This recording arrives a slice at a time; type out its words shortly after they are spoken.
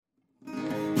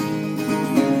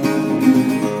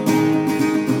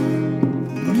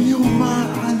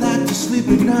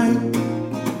night.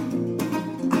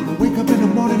 Wake up in the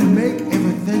morning and make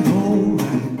everything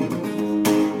alright.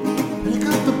 Pick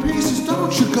up the pieces,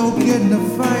 don't you go get in a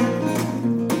fight.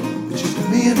 It's just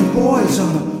me and the boys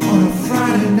on a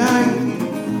Friday night.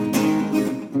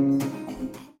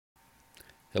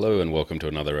 Hello and welcome to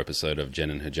another episode of Jen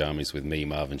and Her Jammies with me,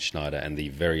 Marvin Schneider, and the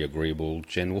very agreeable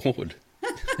Jen Ward.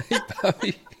 Hey,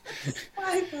 Bobby.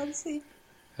 Hi, Bubsy.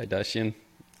 Hey, Dashian.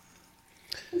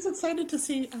 He's excited to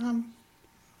see,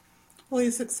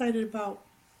 he's excited about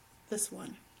this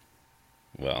one.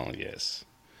 Well, yes.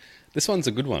 This one's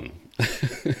a good one.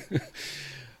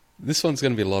 This one's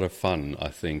going to be a lot of fun, I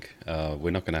think.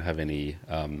 We're not going to have any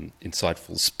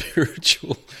insightful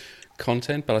spiritual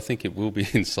content, but I think it will be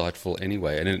insightful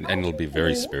anyway, and it'll be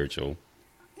very spiritual.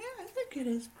 Yeah, I think it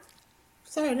is.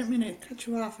 Sorry, I didn't mean to cut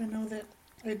you off. I know that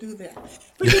I do that.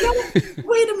 But you gotta,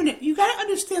 wait a minute. You got to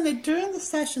understand that during the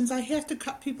sessions, I have to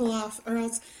cut people off, or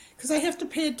else, because I have to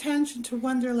pay attention to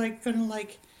when they're going to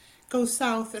go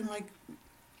south and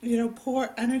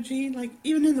pour energy.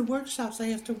 Even in the workshops, I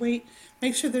have to wait,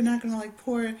 make sure they're not going to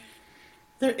pour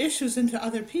their issues into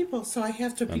other people, so I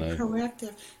have to be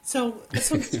proactive. So it's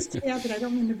just that I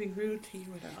don't mean to be rude to you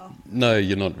at all. No,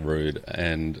 you're not rude,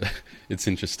 and it's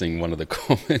interesting. One of the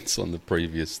comments on the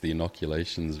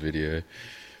inoculations video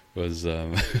was,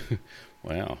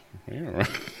 wow.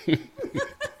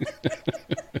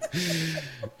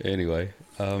 Anyway,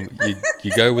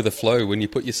 you go with the flow. When you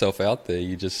put yourself out there,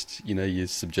 you just, you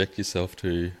subject yourself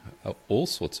to all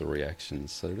sorts of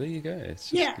reactions. So there you go.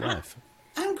 It's just life.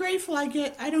 I'm grateful I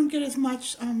don't get as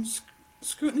much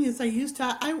scrutiny as I used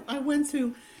to. I went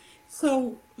through,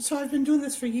 so I've been doing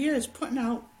this for years, putting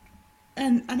out,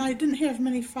 and I didn't have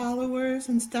many followers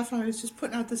and stuff. I was just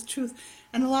putting out this truth,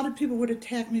 and a lot of people would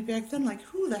attack me back then,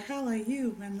 who the hell are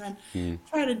you? And then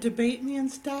try to debate me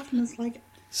and stuff, and it's like...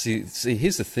 See,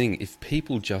 here's the thing. If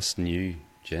people just knew,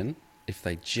 Jen, if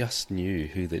they just knew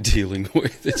who they're dealing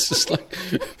with, it's just like...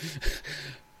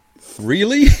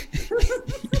 Really?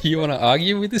 You want to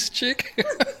argue with this chick?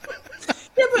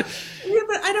 yeah, but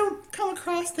I don't come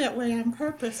across that way on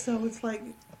purpose, so it's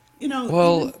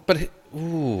Well, but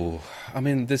I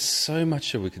mean, there's so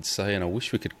much that we could say, and I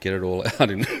wish we could get it all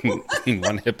out in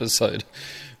one episode.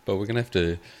 But we're going to have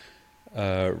to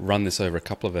run this over a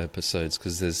couple of episodes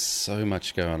because there's so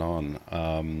much going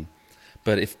on.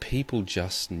 But if people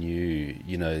just knew,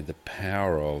 the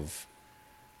power of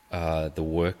the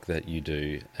work that you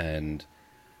do, and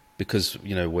because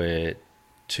we're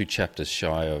 2 chapters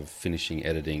shy of finishing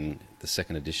editing the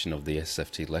second edition of the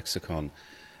SFT lexicon,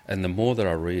 and the more that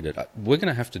I read it, we're going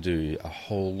to have to do a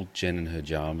whole Jen and Her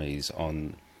Jammies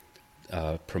on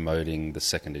promoting the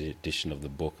second edition of the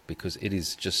book, because it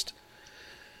is just,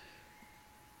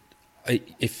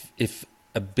 if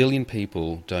 1 billion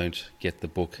people don't get the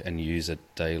book and use it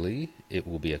daily, it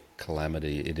will be a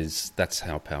calamity. That's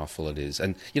how powerful it is.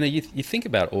 And you think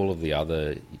about all of the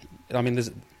other, I mean,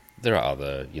 there are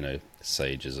other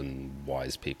sages and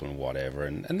wise people and whatever,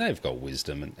 and they've got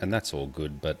wisdom, and that's all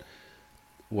good. But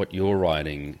what you're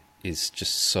writing is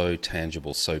just so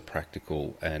tangible, so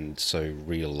practical, and so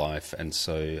real life, and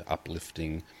so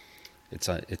uplifting.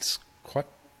 It's quite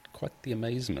the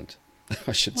amazement,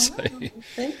 I should say.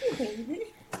 Thank you,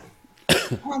 baby.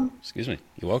 Excuse me.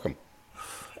 You're welcome.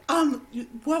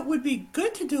 What would be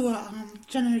good to do a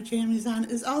Jen and Her Jammies on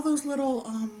is all those little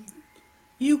I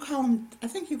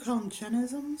think you call them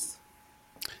Jenisms.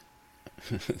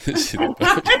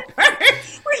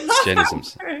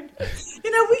 Jenisms.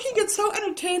 We can get so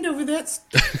entertained over that.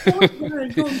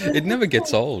 It never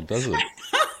gets old, does it?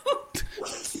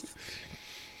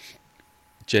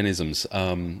 Jenisms.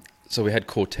 So we had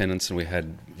core tenets, and we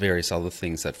had various other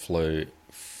things that flow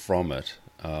from it.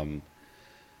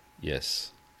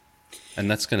 Yes.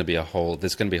 And that's going to be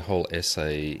there's going to be a whole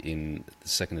essay in the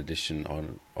second edition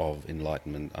of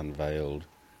Enlightenment Unveiled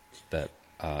that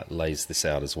lays this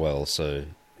out as well. So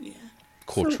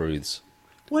core truths,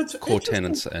 core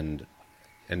tenets and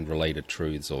related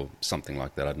truths, or something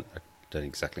like that. I don't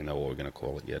exactly know what we're going to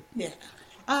call it yet. Yeah.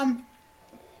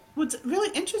 What's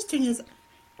really interesting is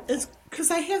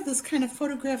because I have this kind of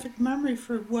photographic memory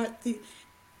for what the,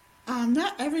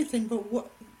 not everything, but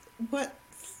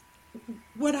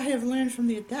what I have learned from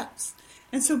the adepts.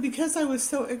 And so because I was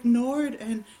so ignored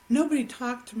and nobody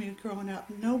talked to me growing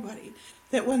up,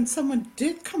 that when someone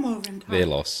did come over and talk... Their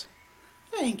loss.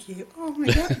 Thank you. Oh my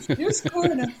gosh, you're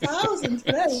scoring 1,000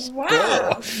 today.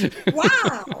 Wow.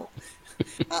 Wow.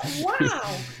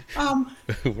 Wow.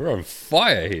 We're on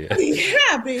fire here.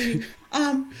 Yeah, baby.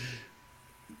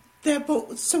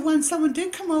 So when someone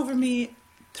did come over to me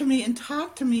and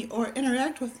talk to me or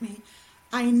interact with me,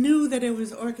 I knew that it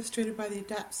was orchestrated by the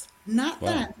adepts. Not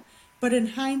Wow. then, but in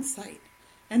hindsight.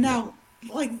 And now,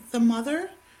 like the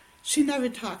mother, she never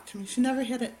talked to me. She never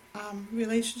had a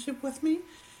relationship with me.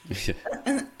 Yeah.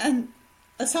 And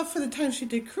except for the time she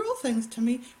did cruel things to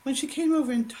me, when she came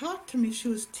over and talked to me, she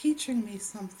was teaching me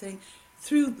something.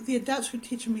 Through the adepts were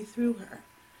teaching me through her.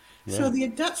 So Right. the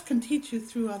adepts can teach you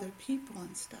through other people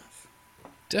and stuff.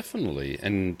 Definitely.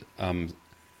 And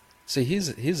see,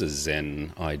 here's a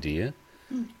Zen idea.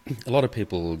 A lot of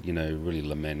people, really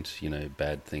lament,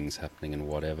 bad things happening and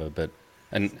whatever. But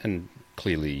and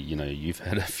clearly, you've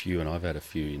had a few, and I've had a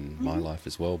few in my life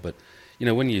as well. But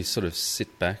when you sort of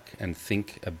sit back and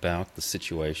think about the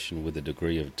situation with a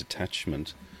degree of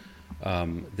detachment,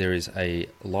 there is a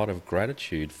lot of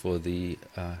gratitude for the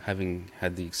having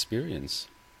had the experience.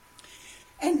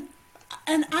 And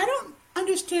and I don't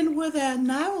understand where that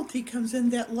novelty comes in,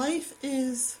 that life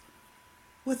is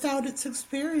without its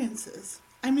experiences.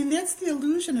 I mean, that's the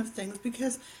illusion of things,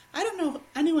 because I don't know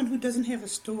anyone who doesn't have a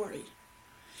story.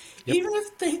 Yep. Even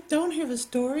if they don't have a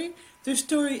story, their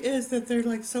story is that they're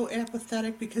like so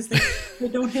apathetic because they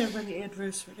don't have any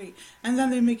adversity. And then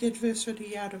they make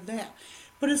adversity out of that.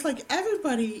 But it's like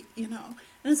everybody, and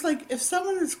it's like if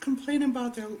someone is complaining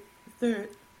about their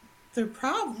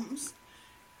problems,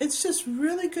 it's just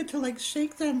really good to like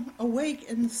shake them awake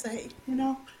and say,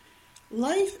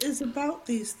 life is about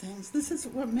these things. This is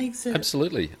what makes it.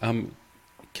 Absolutely. Can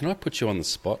I put you on the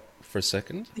spot for a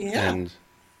second? Yeah.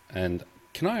 And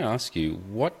can I ask you,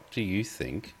 what do you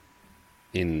think,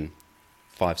 in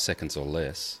 5 seconds or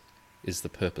less, is the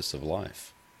purpose of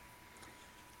life?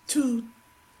 to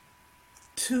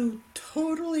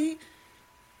totally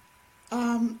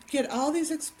get all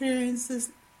these experiences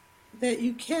that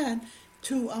you can,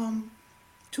 to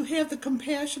have the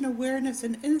compassion, awareness,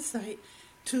 and insight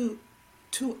to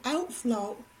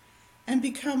outflow and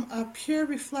become a pure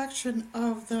reflection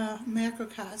of the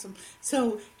macrocosm.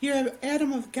 So you're an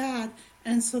atom of God,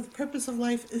 and so the purpose of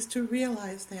life is to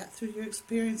realize that through your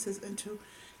experiences and to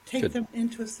take Good. them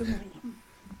into assimilate them.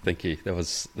 Thank you. That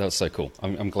was so cool.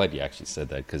 I'm glad you actually said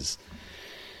that, because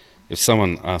if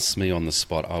someone asks me on the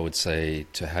spot, I would say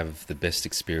to have the best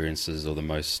experiences, or the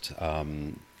most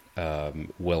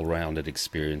well-rounded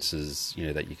experiences,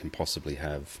 that you can possibly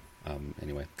have.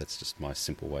 Anyway, that's just my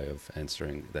simple way of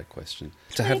answering that question.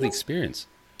 To have the experience.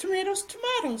 Tomatoes,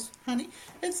 honey.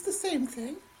 It's the same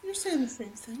thing. You're saying the same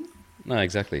thing. No,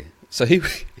 exactly. So here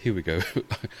we go.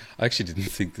 I actually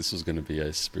didn't think this was going to be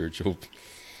a spiritual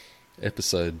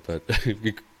episode, but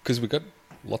because we've got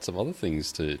lots of other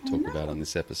things to talk about on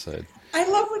this episode. I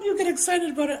love when you get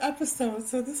excited about an episode.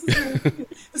 So this is really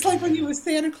cute. It's like when you were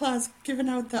Santa Claus giving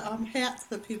out the hats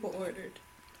that people ordered.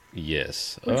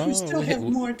 Yes. Which we still have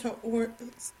more to order.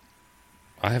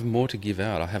 I have more to give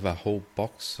out. I have a whole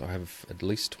box. I have at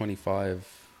least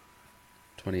 25,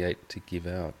 28 to give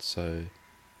out. So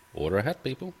order a hat,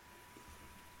 people.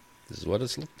 This is what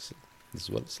it looks. This is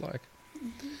what it's like.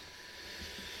 Mm-hmm.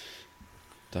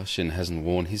 Darshan hasn't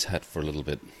worn his hat for a little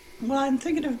bit. Well, I'm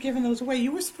thinking of giving those away.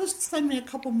 You were supposed to send me a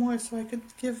couple more so I could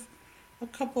give a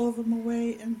couple of them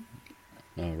away. And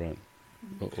Oh, right.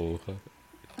 Uh-oh.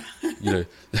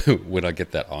 When I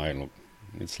get that eye look,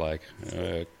 it's like,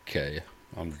 okay,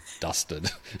 I'm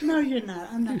dusted. no, you're not.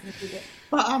 I'm not going to do that.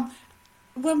 But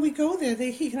when we go there,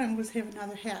 he can always have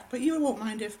another hat. But you won't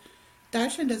mind if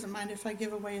Darshan doesn't mind if I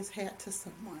give away his hat to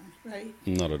someone, right?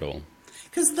 Not at all.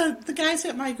 Because the guys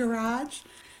at my garage,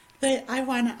 I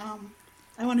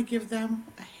want to give them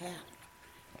a hat,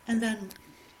 and then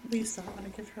Lisa, I want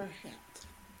to give her a hat.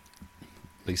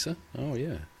 Lisa? Oh,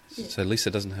 yeah. Yeah. So Lisa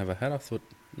doesn't have a hat? I thought,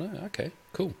 no, okay,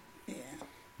 cool. Yeah.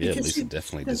 Yeah, Because Lisa she-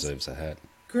 definitely because deserves a hat.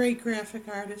 Great graphic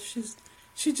artist.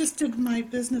 She just did my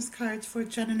business cards for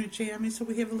Jen and her Jammies, so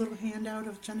we have a little handout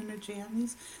of Jen and her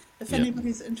Jammies. If Yep.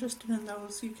 anybody's interested in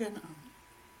those, you can.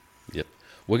 Yep.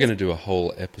 We're going to do a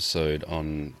whole episode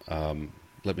on,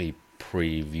 let me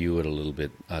preview it a little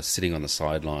bit, sitting on the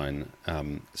sideline.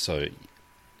 So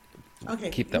Okay.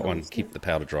 keep that one, keep the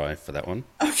powder dry for that one.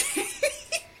 Okay.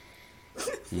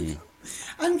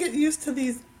 I'm getting used to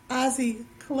these Aussie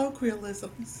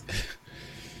colloquialisms.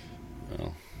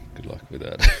 Well, good luck with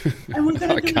that. And we're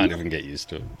gonna I do- can't even get used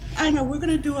to it. I know, we're going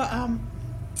to do a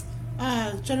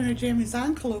Jen and her Jammies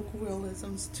on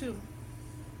colloquialisms too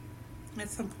at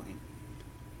some point.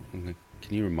 Okay.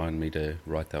 Can you remind me to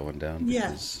write that one down? Yeah.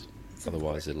 Because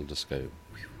otherwise it'll just go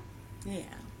Yeah.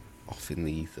 off in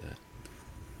the ether.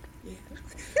 Yeah.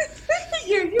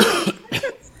 you're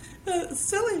a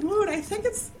silly mood. I think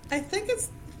it's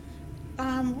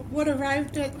what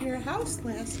arrived at your house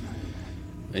last night.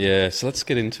 Yeah, so let's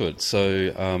get into it.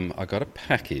 So I got a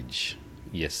package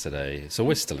yesterday. So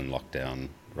we're still in lockdown,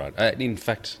 right? In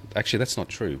fact, actually, that's not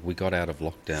true. We got out of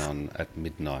lockdown at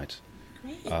midnight,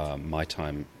 Great. my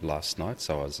time last night.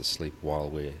 So I was asleep while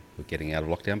we're getting out of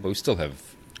lockdown. But we still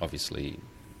have, obviously,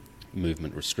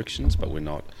 movement restrictions, but we're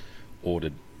not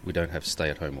ordered. We don't have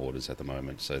stay-at-home orders at the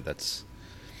moment. So that's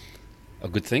a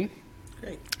good thing.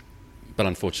 Great. But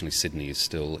unfortunately, Sydney is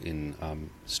still in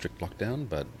strict lockdown,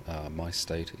 but my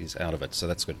state is out of it, so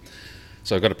that's good.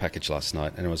 So I got a package last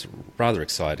night, and it was rather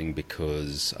exciting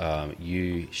because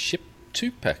you shipped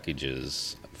 2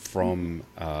 packages from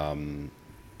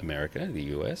America, the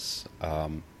US,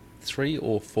 3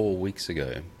 or 4 weeks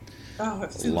ago. Oh,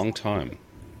 A long time.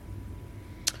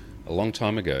 A long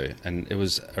time ago, and it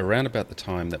was around about the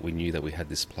time that we knew that we had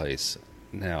this place.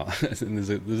 Now, there's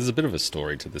a bit of a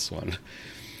story to this one.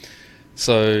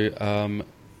 So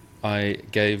I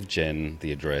gave Jen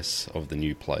the address of the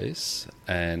new place,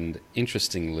 and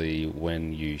interestingly,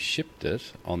 when you shipped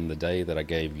it on the day that I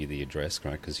gave you the address,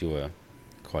 right, because you were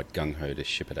quite gung-ho to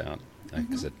ship it out,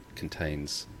 because it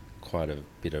contains quite a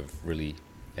bit of really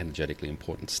energetically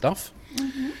important stuff.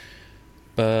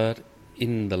 But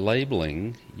in the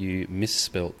labelling, you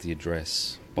misspelt the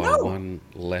address by No. 1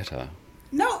 letter.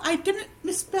 No, I didn't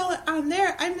misspell it on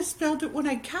there. I misspelled it when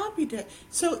I copied it.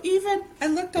 So even I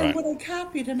looked on Right. what I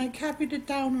copied, and I copied it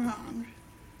down wrong.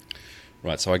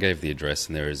 Right, so I gave the address,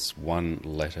 and there is 1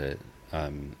 letter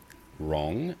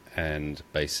wrong, and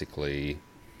basically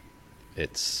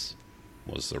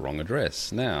was the wrong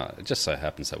address. Now, it just so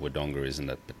happens that Wodonga isn't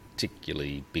a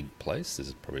particularly big place.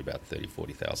 There's probably about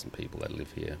 30,000-40,000 people that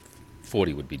live here.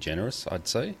 40 would be generous, I'd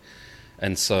say.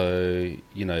 And so,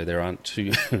 there aren't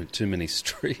too many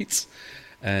streets.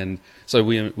 And so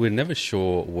we're never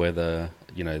sure whether,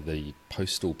 the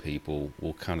postal people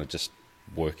will kind of just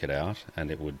work it out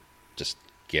and it would just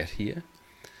get here.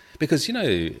 Because,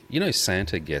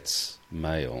 Santa gets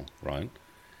mail, right?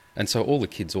 And so all the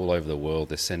kids all over the world,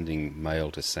 they're sending mail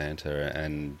to Santa,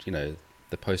 and,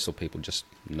 the postal people just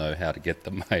know how to get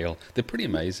the mail. They're pretty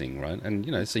amazing, right?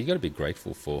 And, so you got to be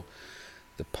grateful for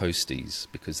the posties,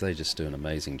 because they just do an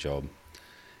amazing job.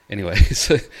 Anyway,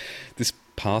 so these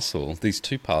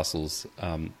 2 parcels,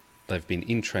 they've been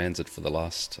in transit for the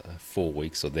last 4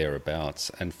 weeks or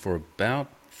thereabouts, and for about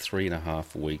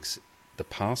 3.5 weeks, the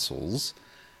parcels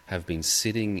have been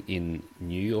sitting in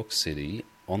New York City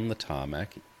on the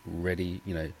tarmac, ready,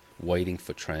 waiting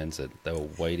for transit. They were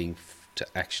waiting to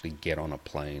actually get on a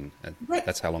plane, and Right.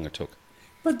 that's how long it took.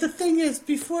 But the thing is,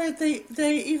 before they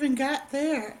even got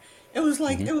there, it was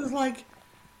like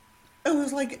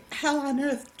hell on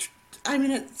earth. I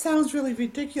mean, it sounds really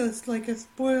ridiculous, like a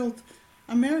spoiled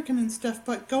American and stuff.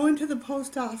 But going to the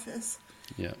post office,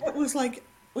 Yeah. it was like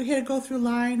we had to go through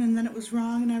line, and then it was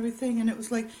wrong and everything, and it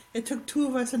was like it took 2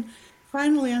 of us, and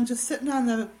finally I'm just sitting on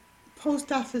the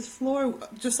post office floor,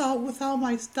 just with all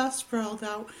my stuff sprawled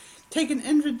out, taking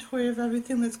inventory of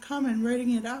everything that's coming,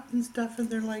 writing it up and stuff, and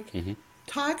they're like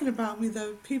talking about me.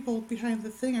 The people behind the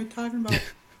thing are talking about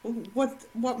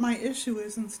what my issue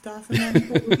is and stuff, and then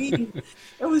people leave.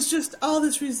 It was just all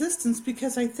this resistance,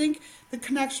 because I think the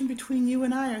connection between you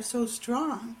and I are so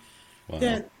strong Wow.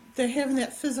 that they're having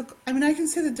that physical. I mean, I can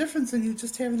see the difference in you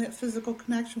just having that physical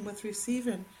connection with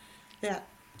receiving that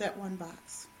 1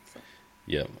 box. So.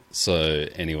 Yeah. So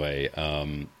anyway,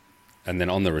 and then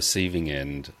on the receiving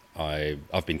end,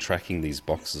 I've been tracking these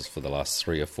boxes for the last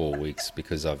 3 or 4 weeks,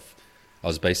 because I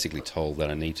was basically told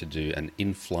that I need to do an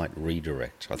in-flight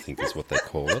redirect, I think is what they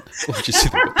call it. Which is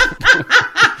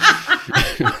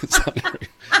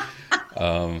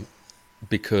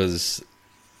because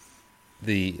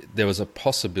there was a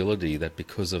possibility that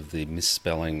because of the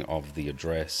misspelling of the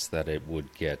address, that it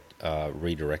would get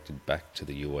redirected back to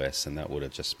the US, and that would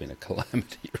have just been a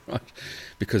calamity, right?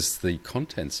 Because the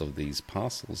contents of these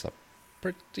parcels are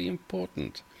pretty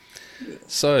important.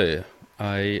 So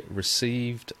I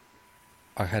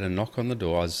had a knock on the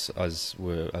door. I was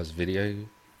video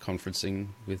conferencing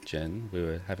with Jen. We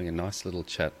were having a nice little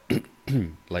chat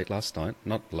late last night,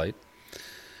 not late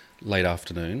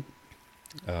afternoon,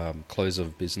 close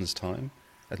of business time.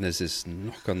 And there's this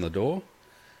knock on the door,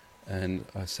 and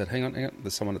I said, hang on,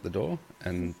 there's someone at the door.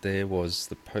 And there was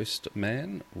the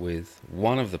postman with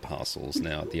one of the parcels.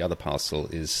 Now, the other parcel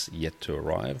is yet to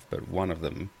arrive, but one of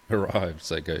them arrived,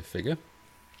 so go figure.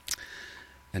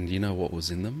 And you know what was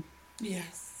in them?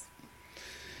 Yes.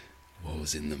 What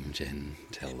was in them, Jen?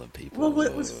 Tell the people. Well,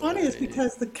 what was funny is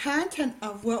because the content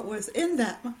of what was in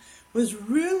them was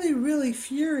really, really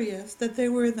furious that they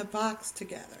were in the box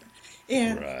together.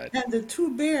 And Right. and the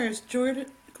 2 bears, Jordan,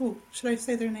 should I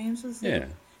say their names? Yeah.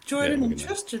 Jordan Yeah, and we're gonna-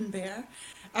 Tristan Bear,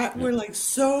 were like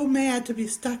so mad to be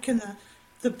stuck in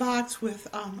the the box with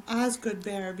Osgood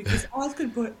Bear because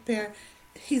Osgood Bear,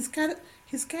 he's got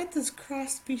he's got this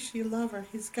cross species lover.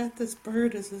 He's got this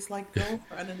bird as his like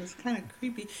girlfriend, and it's kind of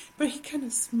creepy. But he kind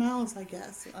of smells, I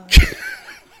guess.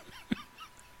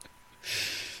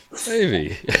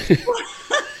 Maybe.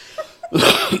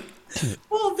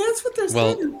 Well, that's what they're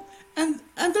Well, saying. And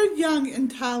they're young,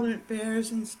 intolerant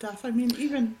bears and stuff. I mean,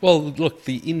 even well, look,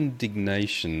 the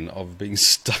indignation of being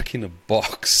stuck in a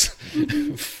box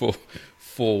for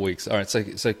 4 weeks. All right,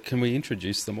 so can we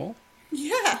introduce them all?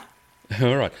 yeah.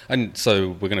 All right, and so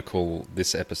we're going to call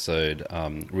this episode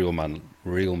 "Real Men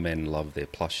Love Their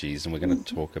Plushies," and we're going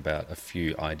to talk about a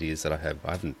few ideas that I have.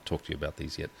 I haven't talked to you about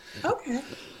these yet. Okay.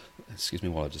 Excuse me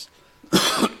while I just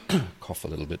cough a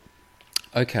little bit.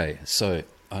 Okay, so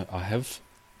I have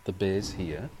the bears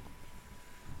here.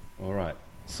 All right,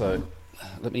 so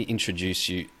let me introduce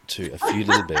you to a few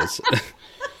little bears.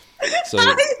 So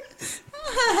this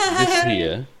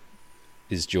here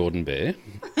is Jordan Bear.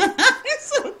 He's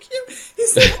so cute.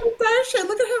 He's so cute, Darshan.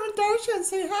 Look at him and Darshan.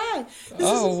 Say hi. This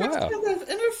Oh, is the first wow. time they've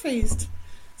interfaced.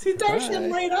 See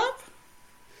Darshan Hi. light up?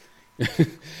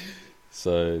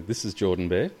 So this is Jordan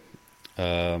Bear.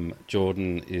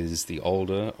 Jordan is the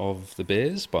older of the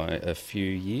bears by a few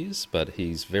years, but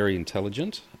he's very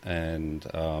intelligent and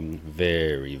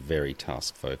very, very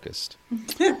task focused.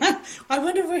 I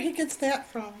wonder where he gets that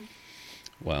from.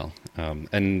 Well,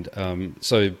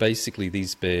 so basically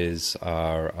these bears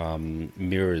are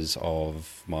mirrors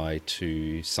of my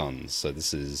two sons. So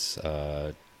this is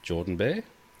Jordan Bear,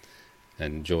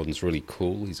 and Jordan's really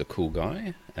cool. He's a cool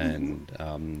guy, and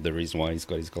the reason why he's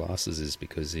got his glasses is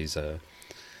because he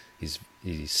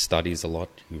studies a lot,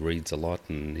 he reads a lot,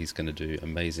 and he's going to do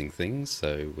amazing things.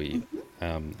 So we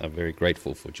are very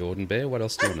grateful for Jordan Bear. What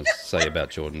else do you want to say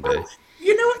about Jordan Bear?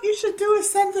 You know what you should do is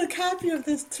send a copy of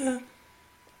this to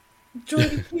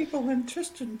Jordan people and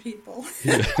Tristan people.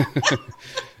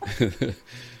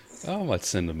 I might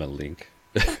send him a link.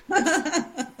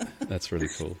 That's really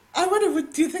cool. I wonder,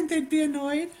 do you think they'd be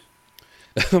annoyed?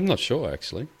 I'm not sure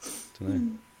actually. Don't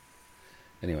know.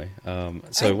 Anyway,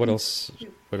 so what else?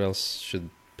 What else should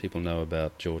people know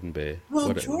about Jordan Bear?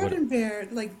 Well, Jordan Bear,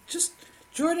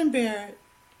 Jordan Bear,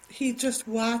 he just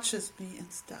watches me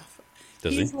and stuff.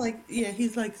 Does he's he?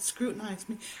 he's like scrutinized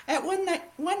me. At one night,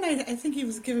 I think he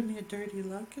was giving me a dirty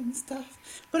look and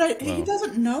stuff. But he Well.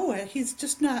 doesn't know it. He's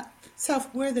just not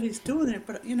self-aware that he's doing it.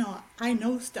 But I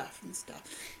know stuff and stuff.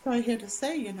 So I had to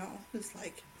say, it's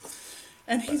like,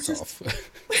 and he's Back just off.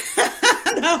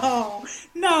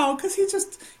 no, because he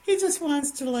just wants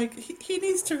to he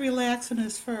needs to relax in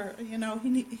his fur. He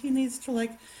needs to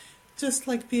just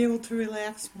be able to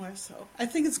relax more. So I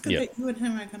think it's good Yeah. that you and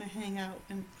him are going to hang out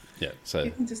and. Yeah. So You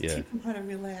can just yeah. teach them how to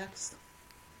relax.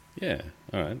 Yeah.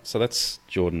 All right. So that's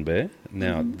Jordan Bear.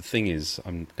 Now the thing is,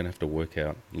 I'm going to have to work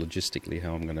out logistically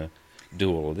how I'm going to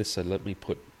do all of this. So let me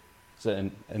put.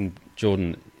 So and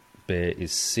Jordan Bear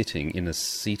is sitting in a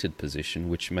seated position,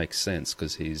 which makes sense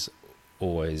because he's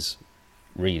always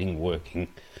reading, working,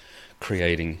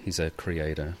 creating. He's a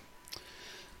creator.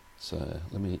 So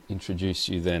let me introduce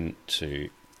you then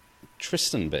to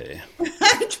Tristan Bear.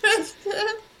 Hi,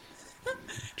 Tristan.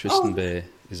 Tristan Oh. Bear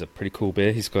is a pretty cool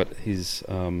bear. He's got his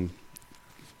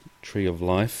Tree of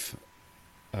Life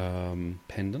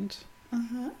pendant.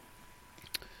 Uh-huh.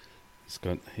 He's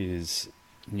got his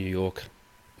New York,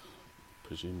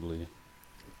 presumably.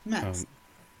 Max.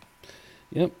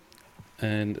 Yep.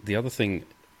 And the other thing,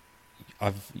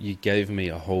 you gave me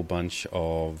a whole bunch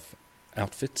of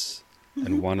outfits,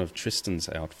 and one of Tristan's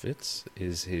outfits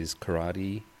is his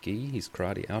karate gi, his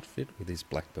karate outfit with his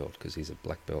black belt, because he's a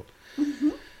black belt.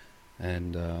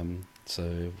 And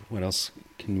so what else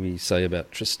can we say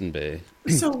about Tristan Bear?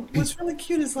 So what's really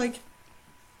cute is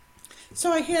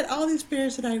so I had all these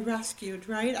bears that I rescued,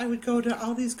 right? I would go to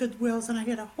all these Goodwills and I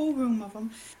had a whole room of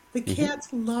them. The cats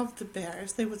loved the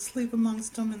bears. They would sleep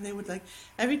amongst them and they would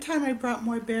every time I brought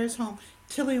more bears home,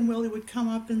 Tilly and Willie would come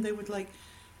up and they would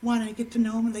want to get to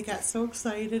know them and they got so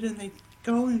excited and they'd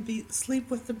go and sleep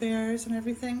with the bears and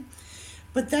everything.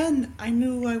 But then I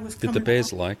knew I was Did coming the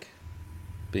bears home. like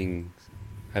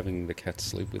having the cats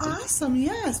sleep with them? Awesome,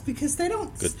 yes, because they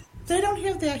don't Good.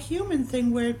 have that human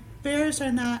thing where bears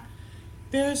are not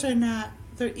their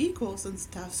equals and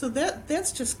stuff. So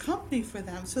that's just company for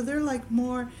them. So they're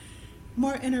more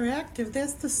interactive.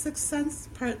 That's the sixth sense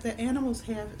part that animals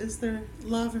have is their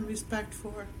love and respect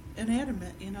for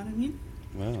inanimate. You know what I mean?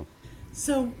 Wow.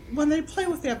 So when they play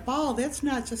with that ball, that's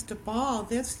not just a ball.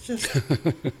 That's just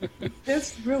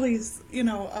that's really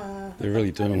They're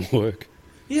really doing work.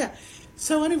 yeah.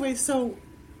 So anyway,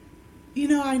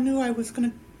 I knew I was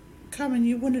going to come and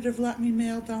you wouldn't have let me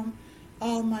mail them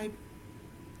all my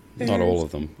Not all bears.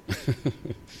 of them.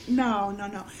 No, no,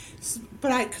 no.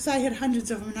 But because I had hundreds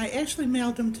of them, and I actually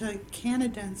mailed them to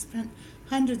Canada and spent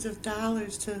hundreds of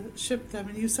dollars to ship them,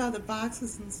 and you saw the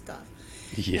boxes and stuff.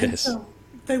 And Yes. so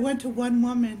they went to one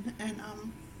woman, and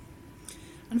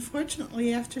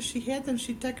unfortunately, after she had them,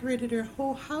 she decorated her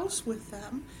whole house with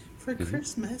them for Hmm.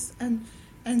 Christmas, and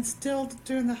still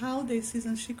during the holiday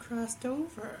season, she crossed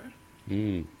over.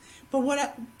 Mm. But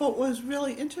what was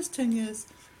really interesting is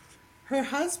her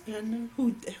husband,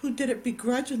 who did it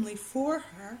begrudgingly for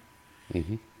her,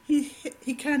 Hmm.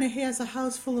 he kind of has a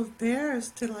house full of bears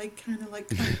to like kind of like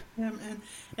come to him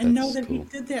and know That's that he cool.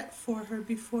 did that for her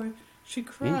before she Mm.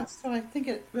 crossed. So I think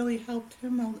it really helped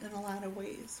him in a lot of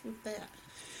ways with that.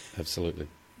 Absolutely.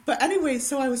 But anyway,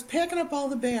 so I was packing up all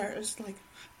the bears, like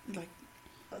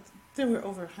there were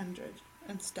over 100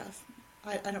 and stuff.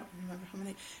 I don't remember how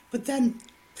many. But then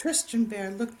Christian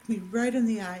Bear looked me right in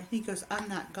the eye. He goes, "I'm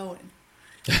not going.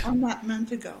 I'm not meant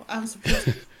to go. I'm supposed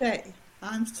to stay.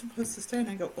 I'm supposed to stay." And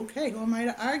I go, "Okay, who am I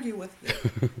to argue with you?"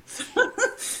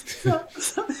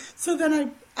 So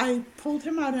then I pulled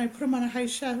him out and I put him on a high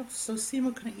shelf so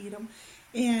Seema couldn't eat him.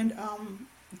 And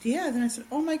yeah, then I said,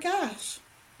 "Oh my gosh,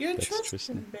 you're a That's Tristan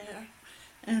Tristan. Bear."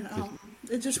 And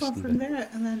it just went Tristan from Bear. there.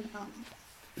 And then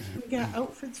we got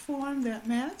outfits for him that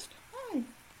matched. Hi.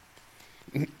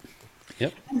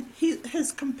 Yep. And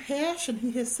his compassion,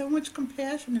 he has so much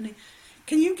compassion. And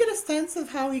can you get a sense of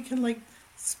how he can like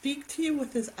speak to you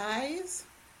with his eyes?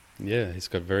 Yeah, he's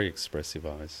got very expressive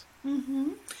eyes.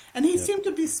 And he Yep. seemed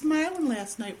to be smiling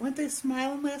last night. Weren't they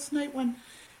smiling last night when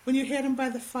you had him by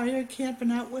the fire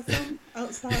camping out with them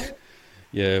outside?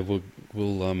 Yeah, we'll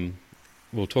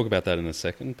talk about that in a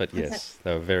second, but Okay. yes,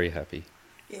 they were very happy.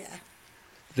 Yeah.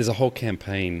 There's a whole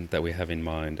campaign that we have in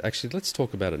mind. Actually, let's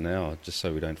talk about it now, just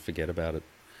so we don't forget about it.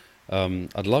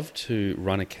 I'd love to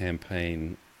run a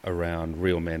campaign around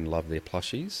Real Men Love Their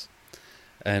Plushies.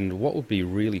 And what would be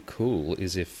really cool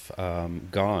is if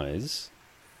guys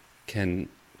can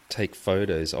take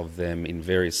photos of them in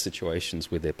various situations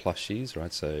with their plushies,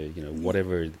 right? So,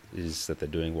 whatever it is that they're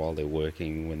doing while they're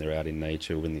working, when they're out in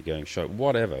nature, when they're going shopping,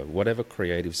 whatever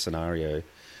creative scenario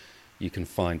you can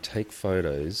find, take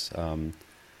photos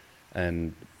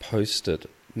and post it.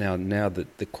 Now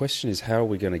the question is, how are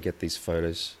we going to get these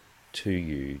photos to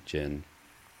you, Jen?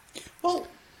 Well,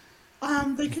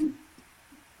 they can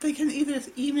either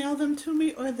email them to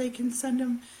me or they can send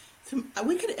them to.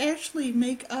 We could actually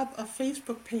make up a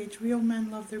Facebook page. Real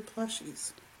Men Love Their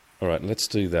Plushies. All right, let's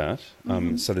do that.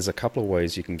 So there's a couple of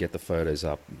ways you can get the photos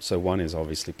up. So one is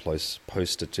obviously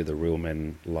post it to the Real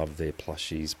Men Love Their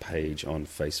Plushies page on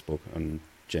Facebook on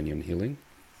Genuine Healing.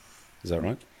 Is that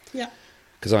right? Yeah.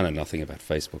 Because I know nothing about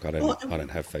Facebook. Well, I don't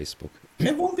have Facebook.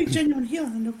 it won't be Genuine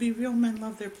Healing. It'll be Real Men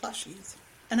Love Their Plushies,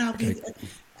 and I'll be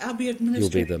You'll be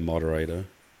administrating. the moderator.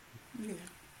 Yeah.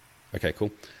 Okay,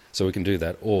 cool. So we can do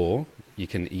that, or you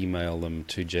can email them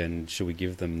to Jen. Should we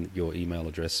give them your email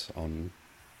address on?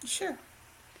 Sure.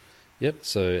 Yep.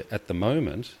 So at the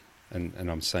moment, and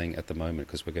I'm saying at the moment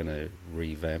because we're going to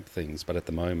revamp things, but at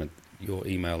the moment, your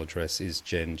email address is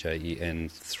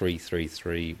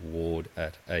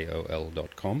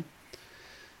jen333ward@aol.com.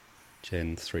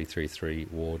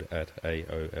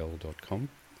 jen333ward@aol.com.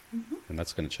 And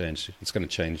that's going to change. It's going to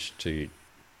change to.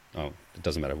 Oh, it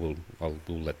doesn't matter. We'll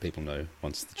let people know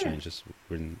once the Sure. changes.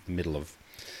 We're in the middle of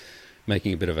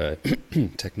making a bit of a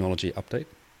technology update.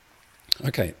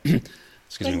 Okay.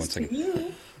 Excuse me one Thanks to second.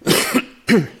 you.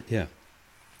 Yeah.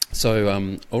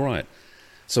 So, all right.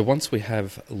 So once we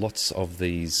have lots of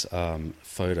these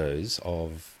photos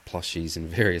of plushies in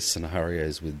various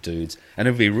scenarios with dudes, and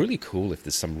it'd be really cool if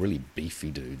there's some really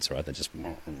beefy dudes, right? They're just with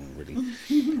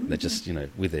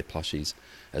their plushies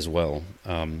as well.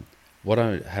 What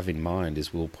I have in mind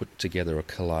is we'll put together a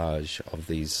collage of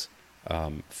these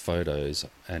photos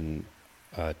and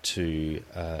to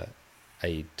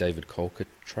a David Colquitt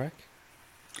track,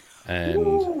 and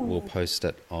we'll post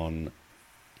it on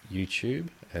YouTube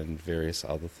and various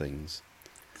other things.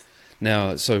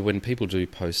 Now, so when people do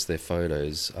post their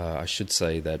photos, I should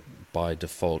say that by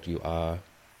default you are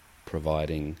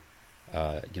providing,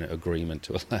 agreement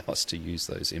to allow us to use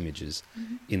those images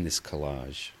in this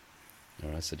collage. All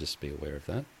right, so just be aware of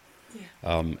that. Yeah.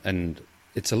 And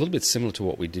it's a little bit similar to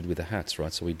what we did with the hats,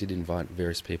 right? So we did invite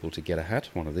various people to get a hat,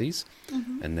 one of these,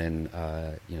 and then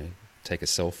take a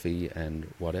selfie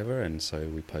and whatever. And so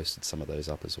we posted some of those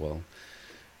up as well.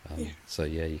 So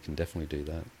yeah, you can definitely do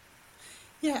that.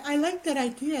 Yeah, I like that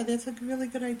idea. That's a really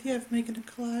good idea of making a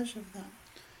collage of them.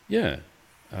 Yeah,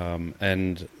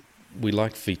 and we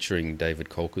like featuring David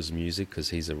Colquitt's music because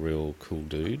he's a real cool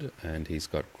dude and he's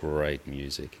got great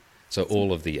music. So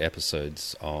all of the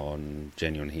episodes on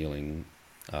Genuine Healing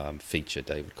feature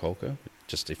David Kolker,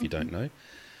 just if you don't know.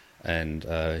 And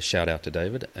shout out to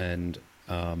David, and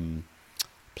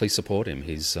please support him.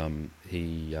 He's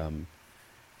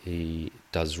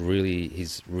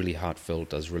really heartfelt,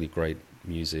 does really great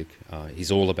music.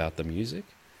 He's all about the music,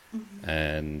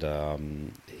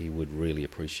 and he would really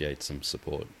appreciate some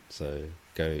support. So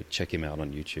go check him out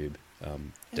on YouTube.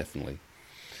 Definitely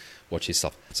watch his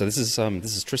stuff. So this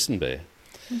is Tristan Bear.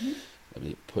 Let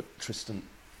me put Tristan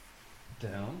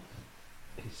down.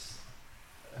 He's,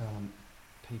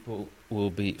 people will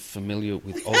be familiar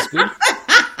with Osgood.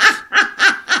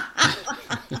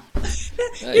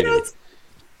 Hey.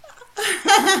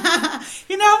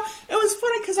 It was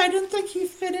funny because I didn't think he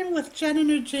fit in with Jen and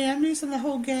her jammies and the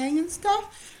whole gang and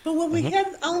stuff. But when we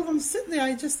had all of them sitting there,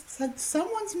 I just said,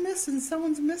 someone's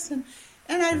missing.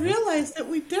 And I realized that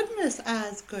we did miss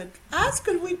Osgood.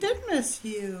 Osgood, we did miss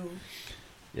you.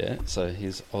 Yeah, so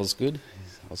here's Osgood.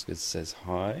 Osgood says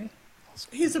hi.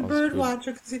 He's a bird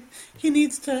watcher because he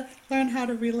needs to learn how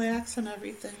to relax and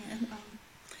everything. And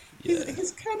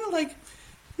he's kind of like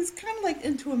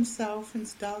into himself and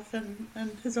stuff and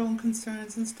his own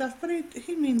concerns and stuff. But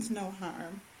he means no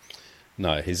harm.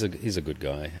 No, he's a good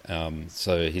guy.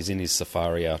 So he's in his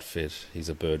safari outfit. He's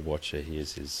a bird watcher. He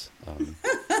has his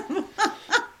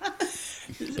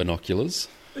binoculars.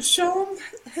 Show him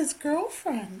his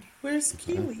girlfriend. Where's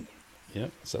Kiwi? Yeah,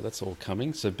 so that's all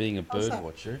coming. So being a bird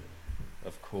watcher,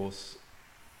 of course,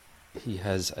 he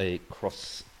has a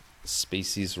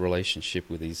cross-species relationship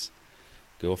with his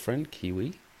girlfriend,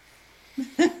 Kiwi.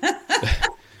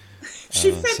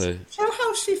 She fits. Show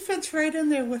how she fits right in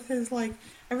there with his put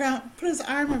his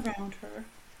arm around her.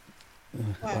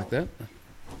 Wow. Like that?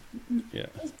 Yeah.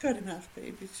 That's good enough,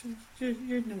 baby.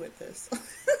 You're new at this.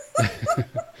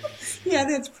 Yeah,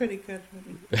 that's pretty good,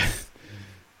 honey.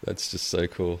 That's just so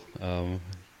cool.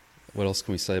 What else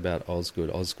can we say about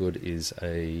Osgood? Osgood is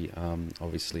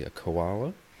obviously a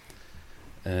koala.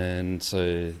 And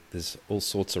so there's all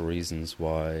sorts of reasons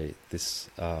why this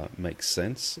makes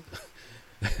sense.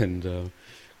 And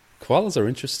koalas are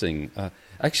interesting.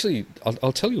 Actually,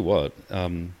 I'll tell you what.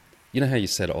 You know how you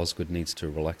said Osgood needs to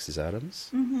relax his atoms?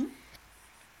 Mm-hmm.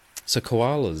 So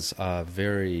koalas are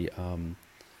very...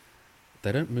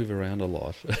 they don't move around a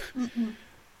lot.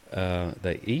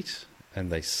 They eat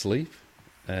and they sleep,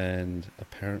 and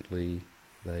apparently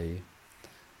they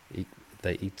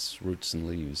eat roots and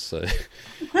leaves. So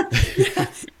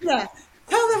yeah.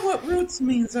 Tell them what roots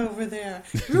means over there.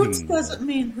 Roots doesn't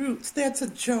mean roots. That's a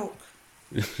joke.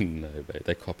 No,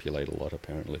 they copulate a lot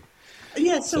apparently.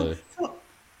 Yeah.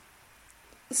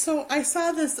 So I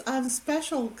saw this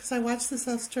special because I watched this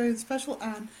Australian special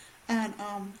on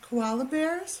koala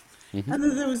bears, and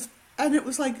then it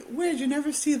was like weird. You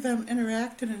never see them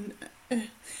interacting, and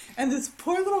this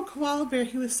poor little koala bear,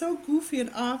 he was so goofy and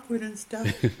awkward and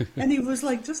stuff, and he was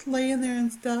like just laying there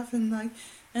and stuff, and then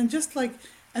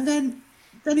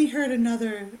he heard a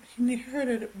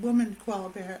woman koala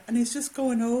bear, and he's just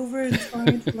going over and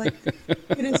trying to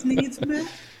get his needs met,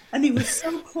 and he was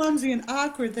so clumsy and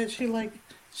awkward that she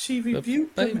rebuked him.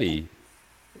 Baby,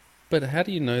 but how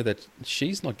do you know that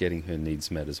she's not getting her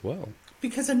needs met as well?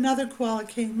 Because another koala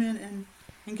came in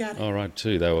and got it. All right,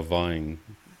 too. They were vying.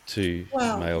 Two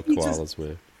male koalas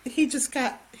were. He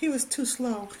was too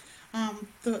slow.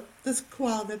 This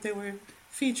koala that they were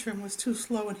featuring was too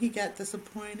slow, and he got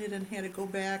disappointed and had to go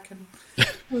back and to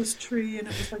his tree, and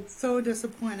it was so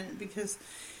disappointed because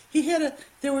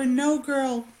there were no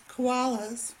girl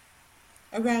koalas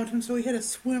around him, so he had to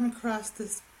swim across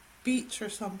this beach or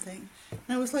something, and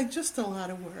it was just a lot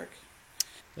of work.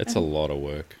 It's a lot of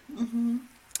work. Mm-hmm.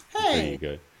 Hey. There you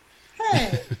go.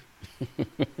 Hey.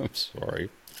 I'm sorry.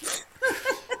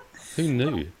 Who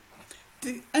knew?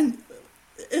 And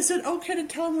is it okay to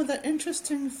tell them with an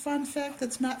interesting fun fact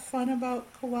that's not fun about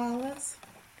koalas?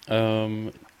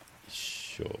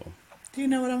 Sure. Do you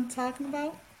know what I'm talking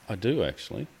about? I do,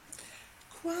 actually.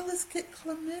 Koalas get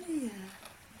chlamydia.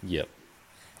 Yep.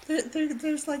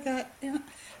 There's and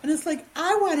it's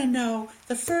I want to know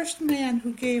the first man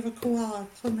who gave a koala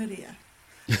chlamydia.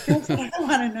 That's what I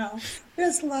want to know.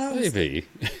 There's loads. Maybe.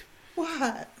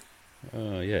 What?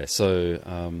 Yeah. So,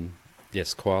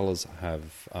 yes, koalas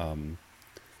have.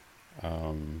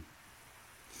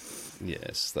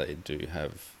 Yes, they do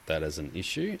have that as an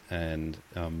issue, and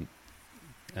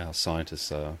our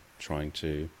scientists are trying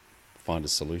to find a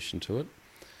solution to it.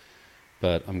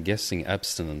 But I'm guessing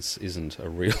abstinence isn't a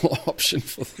real option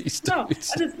for these dudes. No,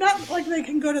 and it's not like they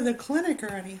can go to the clinic or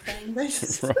anything. They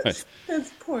just, right.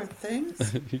 Those poor things.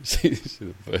 You see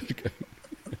the bird going.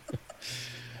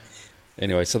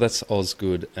 Anyway, so that's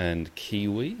Osgood and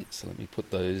Kiwi. So let me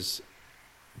put those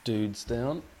dudes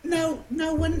down. Now,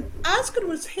 when Oscar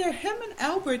was here, him and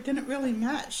Albert didn't really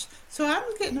mesh. So I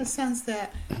was getting a sense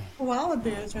that koala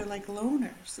bears are like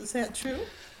loners. Is that true?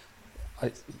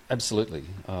 I, absolutely.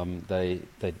 They,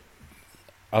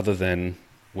 other than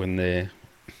when they're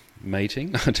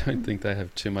mating, I don't think they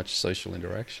have too much social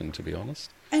interaction, to be honest.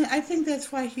 And I think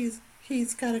that's why he's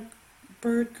got a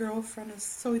bird girlfriend, is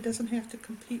so he doesn't have to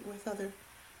compete with other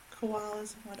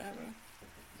koalas and whatever.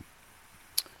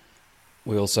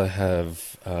 We also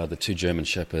have the two German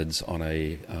Shepherds on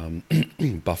a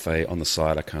buffet on the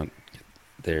side.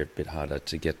 They're a bit harder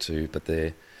to get to, but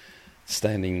they're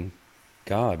standing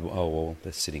guard. Oh, well,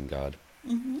 they're sitting guard.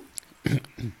 Mm-hmm.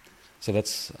 So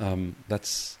that's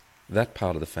that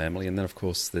part of the family, and then of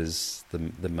course there's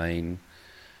the main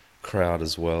crowd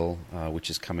as well,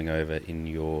 which is coming over in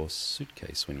your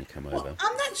suitcase when you come over. Well,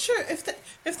 I'm not sure if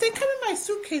they come in my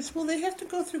suitcase, will they have to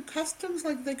go through customs?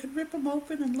 Like they could rip them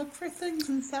open and look for things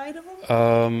inside of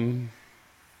them?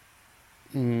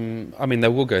 I mean, they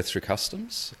will go through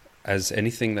customs as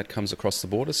anything that comes across the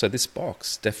border. So this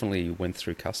box definitely went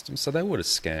through customs. So they would have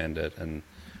scanned it and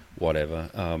whatever.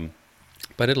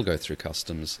 But it'll go through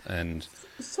customs. And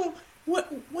So what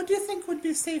do you think would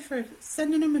be safer,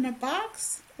 sending them in a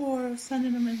box or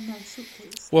sending them in my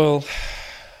suitcase? well,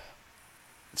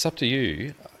 it's up to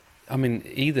you. I mean,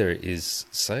 either is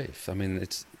safe. I mean,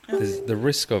 there's the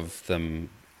risk of them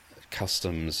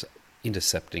customs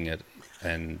intercepting it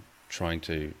and trying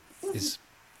to is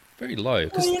very low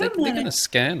because Wait a they're going to minute.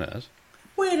 scan it.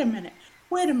 Wait a minute.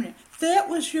 Wait a minute. That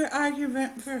was your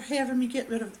argument for having me get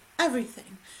rid of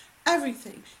everything.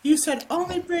 Everything. You said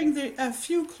only bring a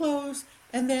few clothes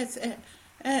and that's it.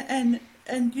 And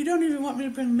you don't even want me to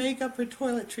bring makeup or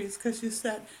toiletries because you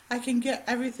said I can get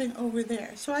everything over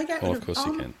there. So I got Oh, rid of of course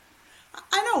all you can.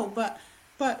 I know, but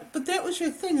that was your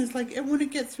thing. Is like it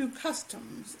wouldn't get through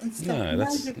customs and stuff. No, Now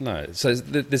that's you're- no. So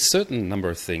there's certain number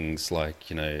of things like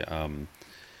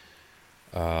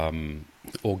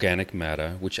organic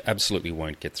matter which absolutely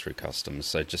won't get through customs.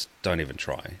 So just don't even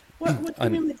try. What do you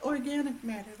And mean with organic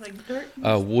matter, like dirt?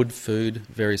 And wood, food,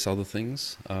 various other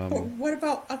things. But what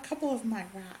about a couple of my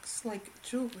rocks, like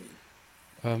jewelry?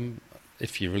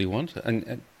 If you really want,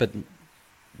 but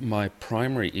my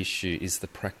primary issue is the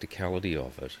practicality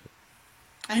of it.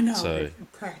 I know So there's no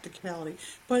practicality,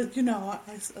 but you know,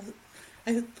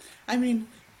 I mean,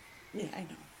 yeah, I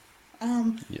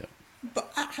know. yeah,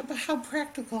 But how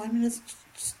practical? I mean, it's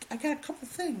just, I got a couple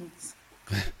things.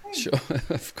 sure,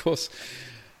 of course.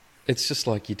 It's just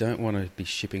like you don't want to be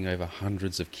shipping over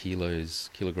hundreds of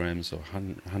kilograms, or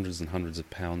hundreds and hundreds of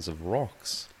pounds of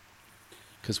rocks,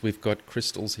 because we've got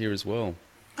crystals here as well.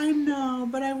 I know,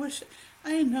 but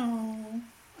I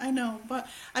know, but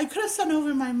I could have sent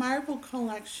over my marble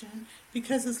collection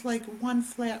because it's like one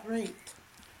flat rate.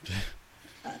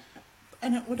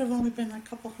 And it would have only been a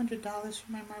couple $100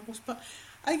 for my marbles, but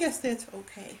I guess that's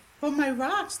okay. But my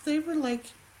rocks, they were like,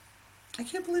 I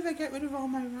can't believe I got rid of all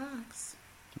my rocks.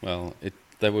 Well,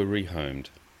 they were rehomed,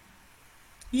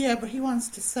 Yeah, but he wants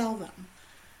to sell them.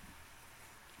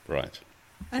 right?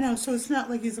 I know, so it's not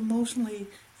like he's emotionally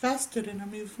vested in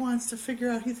them. He wants to figure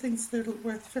out, he thinks they're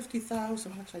worth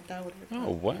 50,000, which I doubt it.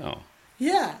 Oh wow!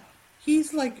 Yeah,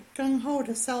 he's like gung-ho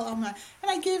to sell all my, and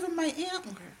I gave him my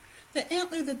antler. The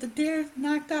antler that the deer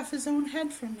knocked off his own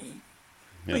head for me.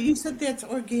 Yep. But you said that's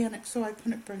organic, so I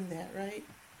couldn't bring that, right?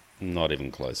 Not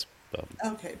even close.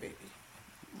 Okay, baby.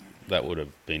 That would have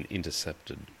been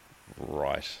intercepted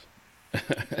right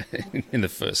in the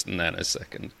first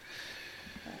nanosecond.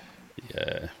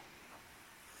 Yeah,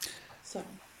 So,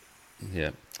 yeah.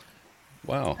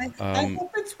 Wow. I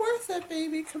hope it's worth it,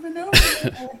 baby, coming over.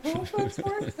 I hope it's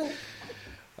worth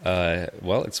it.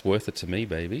 Well, it's worth it to me,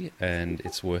 baby, and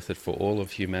it's worth it for all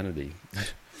of humanity.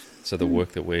 So the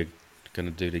work that we're going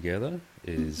to do together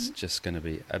is just going to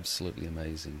be absolutely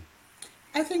amazing.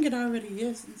 I think it already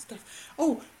is and stuff.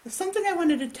 Oh, something I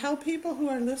wanted to tell people who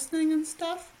are listening and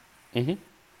stuff Hmm.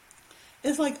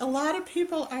 is like a lot of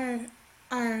people are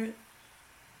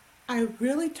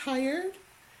really tired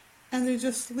and they're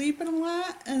just sleeping a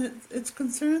lot and it's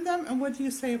concerning them. And what do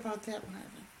you say about that,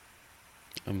 Marvin?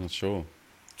 I'm not sure.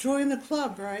 Join the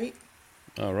club, right?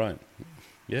 Oh, right.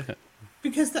 Yeah.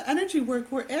 Because the energy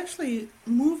work, we're actually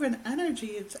moving energy.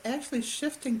 It's actually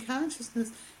shifting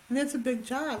consciousness, and that's a big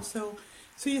job. So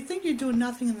you think you're doing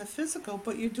nothing in the physical,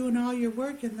 but you're doing all your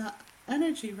work in the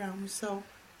energy realm. So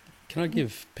Can I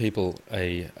give people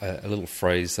a little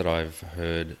phrase that I've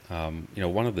heard?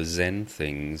 One of the Zen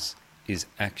things is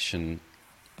action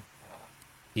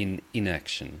in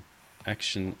inaction.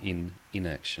 Action in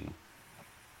inaction.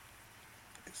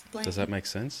 Explain. Does that make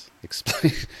sense?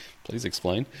 Explain. Please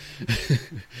explain.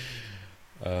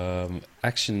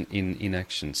 Action in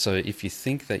inaction. So if you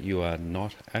think that you are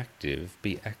not active,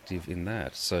 be active in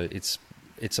that. So it's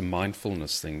a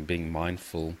mindfulness thing, being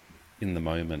mindful in the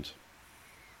moment.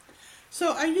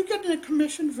 So are you getting a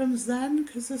commission from Zen?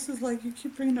 Because this is like, you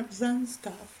keep bringing up Zen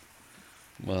stuff.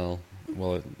 Well,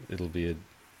 it'll be a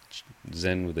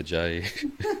Zen with a J.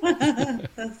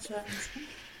 That's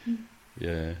right.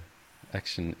 Yeah.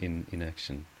 Action in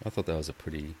inaction. I thought that was a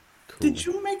pretty cool... Did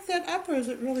you make that up, or is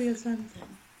it really a Zen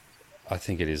thing? I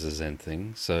think it is a Zen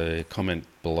thing. So comment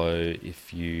below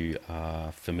if you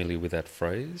are familiar with that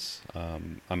phrase.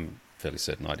 I'm fairly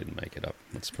certain I didn't make it up.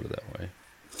 Let's put it that way.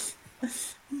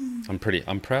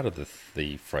 I'm proud of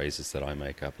the phrases that I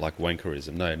make up, like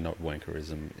wankerism. No, not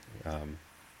wankerism,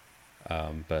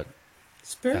 but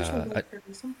Spiritual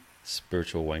wankerism.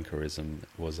 spiritual wankerism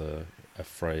was a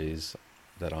phrase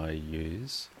that I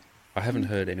use. I haven't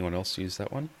heard anyone else use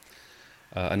that one.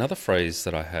 Another phrase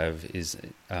that I have is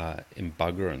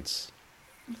embuggerance.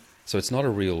 So it's not a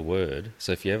real word.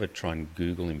 So if you ever try and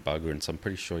Google embuggerance, I'm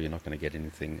pretty sure you're not going to get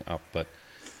anything up. But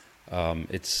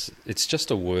it's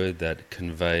just a word that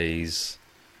conveys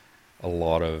a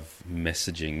lot of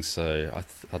messaging. So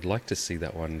I'd like to see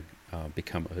that one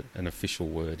become an official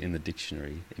word in the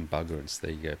dictionary. Embuggerance.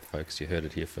 There you go, folks. You heard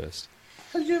it here first.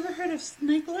 Have you ever heard of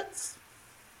snakelets?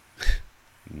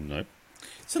 Nope.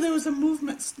 So there was a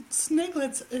movement.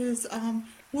 Snakelets is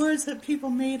words that people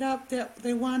made up that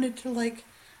they wanted to like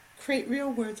create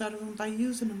real words out of them by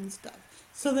using them and stuff.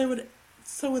 So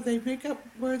would they make up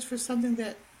words for something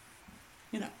that,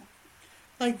 you know,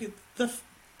 like the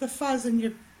fuzz in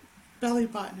your belly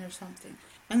button or something,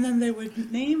 and then they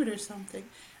would name it or something,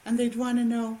 and they'd want to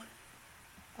know,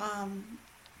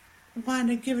 want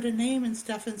to give it a name and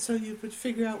stuff, and so you would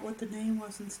figure out what the name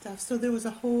was and stuff. So there was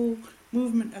a whole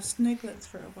movement of snakelets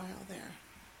for a while there.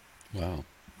 Wow.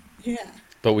 Yeah.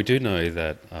 But we do know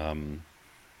that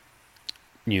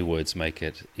new words make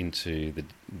it into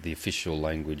the official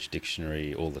language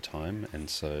dictionary all the time, and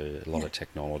so a lot of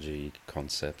technology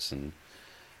concepts and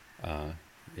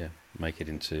make it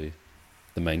into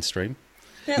the mainstream.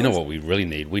 You know what we really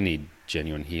need? We need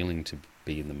genuine healing to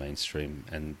be in the mainstream,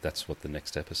 and that's what the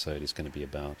next episode is going to be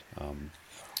about.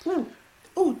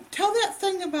 Tell that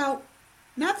thing about,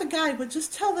 not the guy, but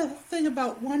just tell the thing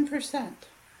about 1%.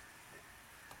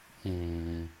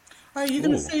 Are you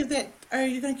going to save that? Are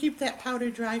you going to keep that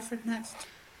powder dry for next?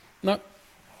 No,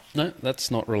 that's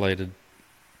not related.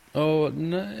 Oh,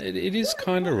 no, it is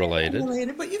kind of related.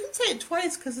 But you can say it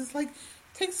twice because it's like,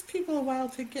 takes people a while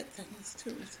to get things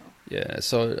too. So. Yeah,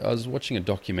 so I was watching a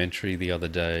documentary the other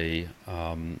day,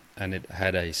 and it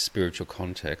had a spiritual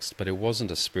context, but it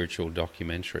wasn't a spiritual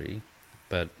documentary.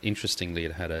 But interestingly,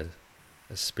 it had a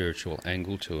spiritual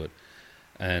angle to it.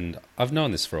 And I've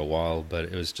known this for a while, but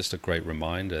it was just a great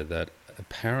reminder that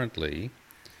apparently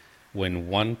when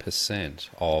 1%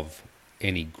 of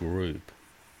any group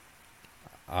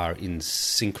are in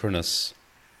synchronous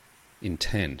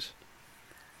intent,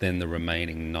 then the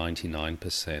remaining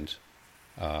 99%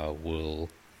 will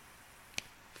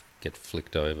get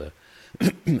flicked over.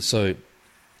 So,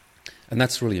 and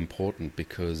that's really important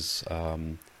because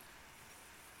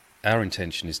our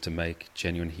intention is to make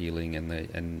genuine healing and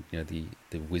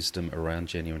the wisdom around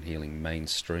genuine healing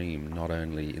mainstream, not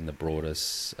only in the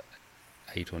broadest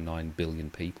 8 or 9 billion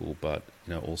people, but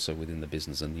also within the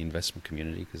business and the investment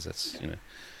community, because that's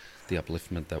the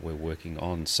upliftment that we're working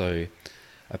on. So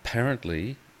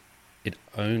apparently it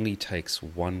only takes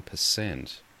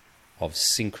 1% of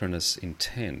synchronous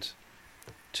intent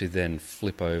to then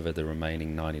flip over the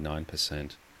remaining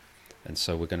 99%. And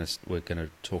so we're going to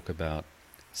talk about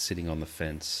sitting on the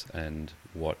fence and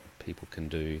what people can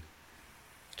do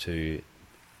to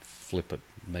flip it,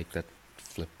 make that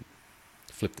flip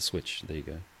the switch. There you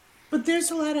go. But there's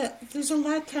a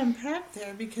lot to unpack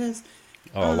there because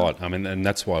a lot. I mean, and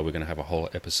that's why we're going to have a whole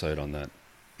episode on that.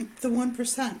 The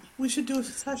 1%. We should do a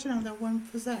session on the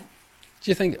 1%. Do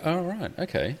you think? Oh, right.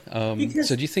 Okay.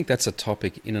 So do you think that's a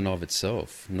topic in and of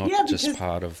itself, not just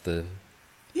part of the?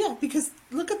 Yeah, because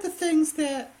look at the things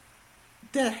that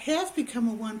have become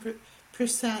a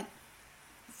 1%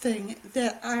 thing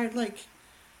that are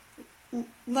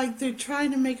like they're trying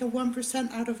to make a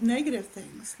 1% out of negative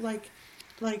things, like.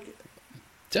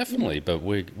 Definitely, but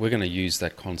we're going to use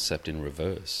that concept in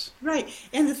reverse. Right,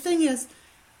 and the thing is,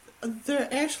 they're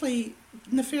actually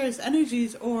nefarious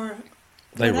energies, or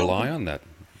they rely on that,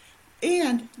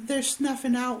 and they're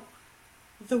snuffing out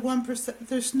the 1%.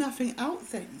 They're snuffing out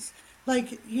things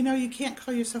like you can't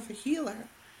call yourself a healer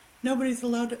nobody's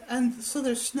allowed to, and so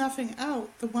they're snuffing out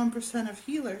the 1% of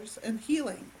healers and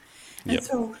healing. And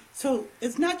Yep. so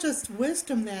it's not just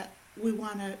wisdom that we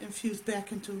want to infuse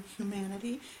back into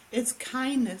humanity. It's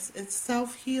kindness, it's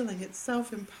self-healing, it's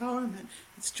self-empowerment,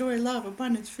 it's joy, love,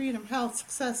 abundance, freedom, health,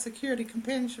 success, security,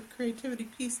 companionship, creativity,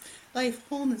 peace, life,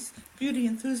 wholeness, beauty,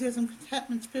 enthusiasm,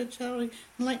 contentment, spirituality,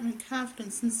 enlightenment,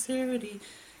 confidence, sincerity,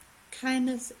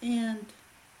 kindness, and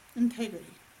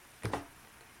integrity.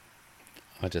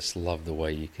 I just love the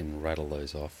way you can rattle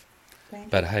those off. Thank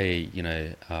But you.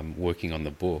 hey, working on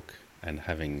the book and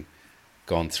having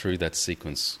gone through that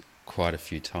sequence quite a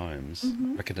few times,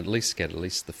 I can at least get at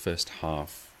least the first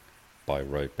half by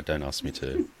rote, but don't ask me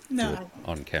to No, do I it won't.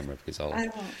 on camera because I'll I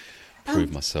won't.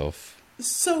 prove myself.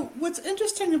 So what's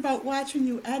interesting about watching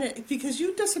you edit, because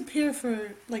you disappear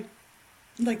for like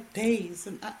days,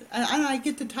 and I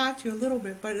get to talk to you a little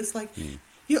bit, but it's like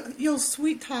you'll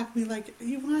sweet talk me like,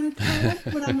 you want to talk,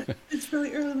 but it's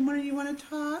really early in the morning. You want to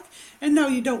talk, and no,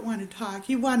 you don't want to talk.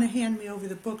 You want to hand me over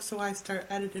the book so I start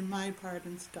editing my part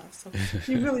and stuff. So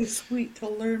you're really sweet to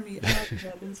learn me out of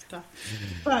that and stuff.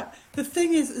 But the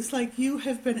thing is, it's like you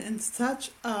have been in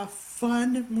such a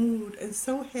fun mood and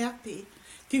so happy.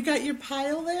 Do you got your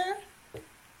pile there?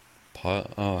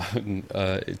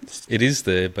 It is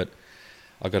there, but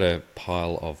I got a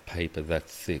pile of paper that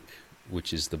thick,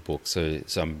 which is the book. So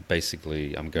I'm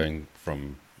going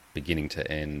from beginning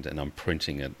to end, and I'm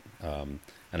printing it. And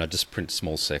I just print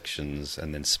small sections,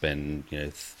 and then spend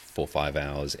 4 or 5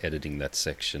 hours editing that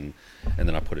section, and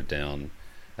then I put it down.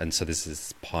 And so there's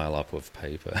this pile up of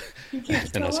paper, You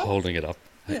can't and I was show up? holding it up.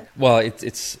 Yeah. Well,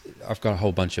 it's I've got a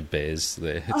whole bunch of bears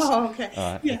there. Oh, okay.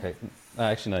 Yeah. Okay.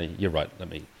 Actually, no, you're right. Let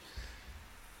me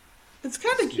It's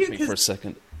kind of excuse cute me for a because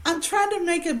second. I'm trying to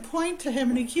make a point to him,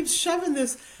 and he keeps shoving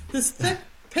this thick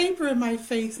paper in my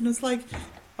face, and it's like,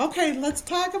 okay, let's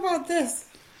talk about this.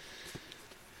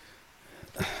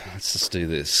 Let's just do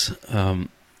this.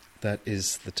 That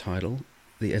is the title,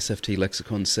 the SFT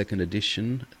Lexicon Second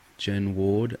Edition, Jen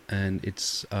Ward, and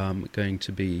it's going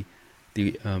to be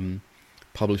the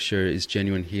publisher is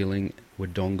Genuine Healing,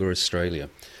 Wodonga, Australia.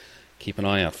 Keep an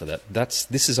eye out for that.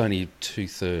 This is only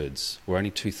 2/3. We're only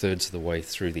 2/3 of the way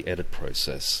through the edit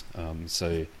process.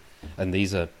 And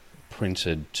these are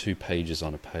printed 2 pages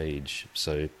on a page.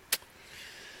 So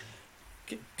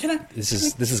Can I? this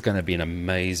is going to be an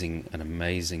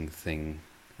amazing thing.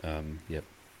 Yep.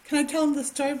 Can I tell him the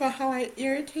story about how I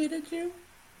irritated you?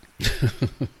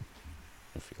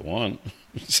 If you want,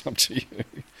 it's up to you.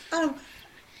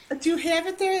 Do you have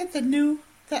it there? The new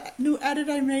edit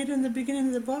I made in the beginning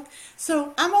of the book.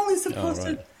 So I'm only supposed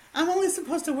right. to. I'm only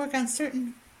supposed to work on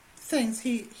certain things.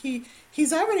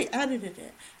 He's already edited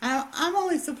it. I'm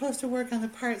only supposed to work on the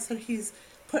parts that he's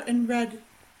put in red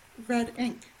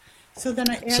ink. So then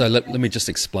I add. So let me just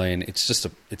explain. It's just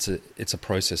it's a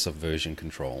process of version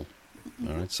control,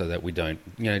 all right? So that we don't,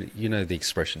 you know the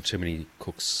expression, too many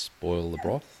cooks spoil the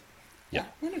broth. Yeah,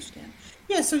 I understand.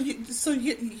 Yeah, so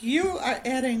you are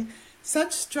adding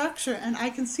such structure, and I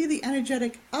can see the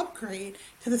energetic upgrade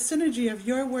to the synergy of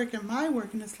your work and my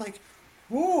work, and it's like,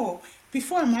 whoa.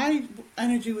 Before, my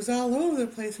energy was all over the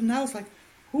place, and now it's like,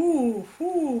 whoo,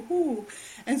 whoo, whoo.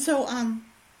 And so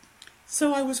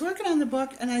I was working on the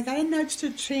book, and I got a nudge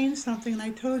to change something, and I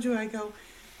told you,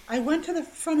 I went to the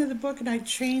front of the book, and I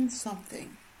changed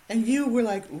something. And you were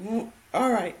like,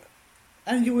 all right.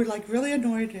 And you were like really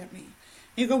annoyed at me.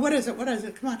 And you go, what is it? What is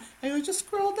it? Come on. I go, just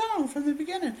scroll down from the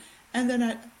beginning. And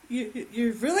then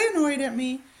you're really annoyed at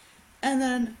me. And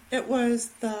then it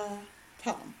was tell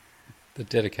them. The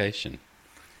dedication.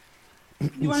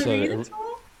 You want to So, read it to them?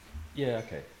 Yeah,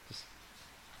 okay.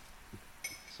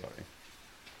 Sorry.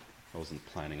 I wasn't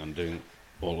planning on doing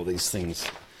all of these things.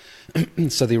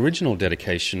 So the original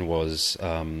dedication was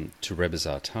to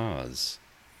Rebazar Tars,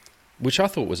 which I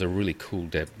thought was a really cool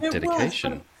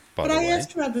dedication, Was, by but the I way.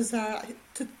 asked Rebazar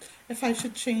if I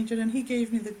should change it, and he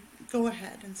gave me the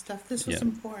go-ahead and stuff. This was Yeah.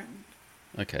 important.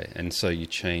 Okay, and so you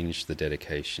changed the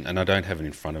dedication, and I don't have it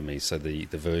in front of me, so the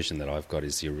version that I've got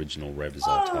is the original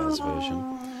Rebazar Tars version.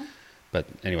 Aw. But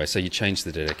anyway, so you changed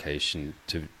the dedication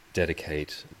to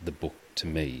dedicate the book to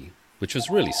me, which was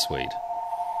really sweet.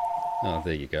 Oh,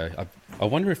 there you go. I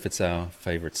wonder if it's our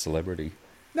favourite celebrity.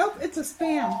 Nope, it's a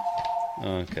spam.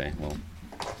 Okay, well,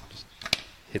 just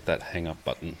hit that hang up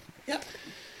button. Yep.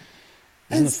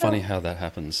 Isn't And it funny how that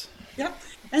happens? Yep.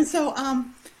 And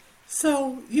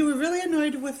so you were really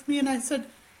annoyed with me, and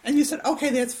you said, okay,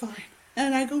 that's fine.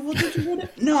 And I go, well, did you read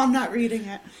it? No, I'm not reading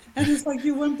it. And it's like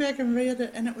you went back and read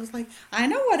it, and it was like, I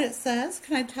know what it says.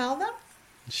 Can I tell them?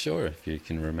 Sure, if you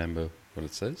can remember what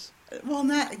it says. Well,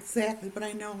 not exactly, but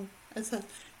I know. It says,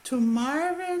 to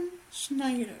Marvin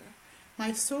Schneider,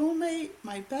 my soulmate,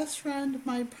 my best friend,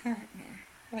 my partner,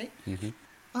 right?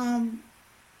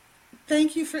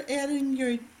 Thank you for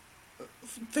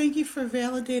thank you for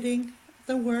validating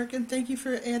the work, and thank you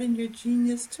for adding your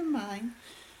genius to mine.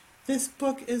 This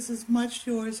book is as much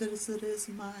yours as it is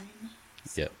mine.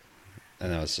 Yep.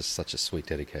 And that was just such a sweet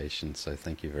dedication, so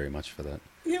thank you very much for that.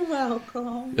 You're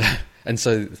welcome. And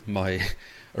so my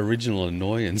original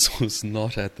annoyance was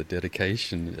not at the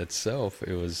dedication itself.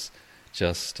 It was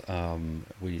just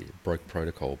we broke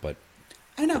protocol, but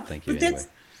I know, but thank you anyway.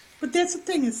 But that's the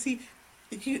thing is, see,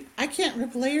 I can't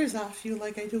rip layers off you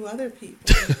like I do other people.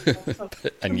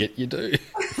 And yet you do.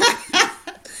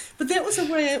 But that was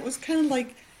a way, it was kind of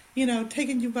like,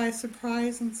 taking you by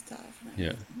surprise and stuff.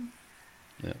 Yeah.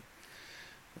 Yeah.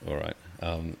 All right.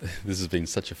 This has been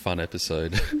such a fun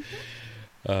episode.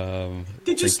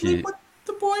 Did you sleep with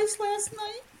the boys last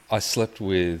night? I slept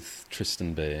with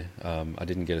Tristan Bear. I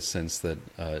didn't get a sense that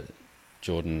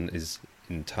Jordan is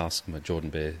in task mode. Jordan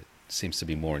Bear seems to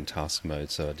be more in task mode,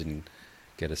 so I didn't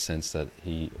get a sense that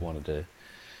he wanted to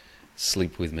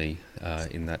sleep with me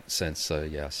in that sense. So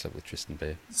yeah, I slept with Tristan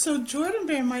Bear. So Jordan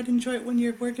Bear might enjoy it when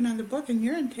you're working on the book and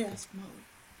you're in task mode.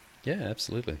 Yeah,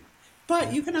 absolutely.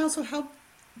 But you can also help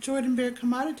Jordan Bear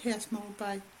come out of task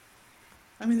mode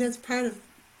that's part of...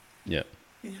 Yeah.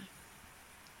 Yeah.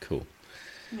 Cool.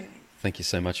 Yeah. Thank you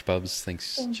so much, Bubs.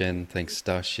 Thanks, Jen. Thanks,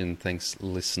 Darshan. Thanks,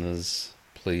 listeners.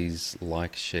 Please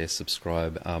like, share,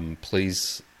 subscribe.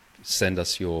 Please send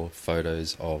us your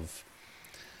photos of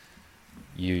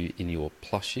you in your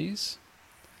plushies.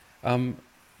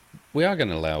 We are going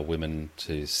to allow women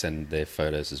to send their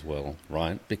photos as well,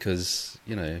 right? Because,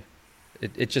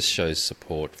 it just shows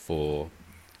support for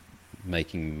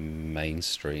making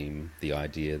mainstream the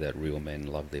idea that real men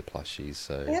love their plushies.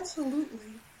 So absolutely.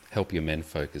 Help your men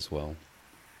folk as well.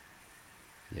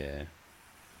 Yeah.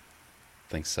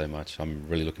 Thanks so much. I'm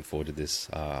really looking forward to this.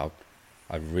 I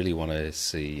really want to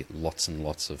see lots and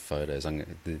lots of photos.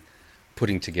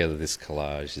 Putting together this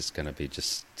collage is going to be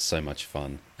just so much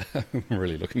fun. I'm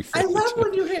really looking forward to it. I love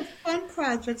when you have fun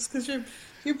projects, because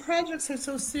your projects are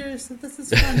so serious that this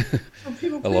is fun. So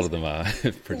people, a lot of them are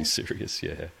pretty serious,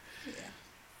 yeah.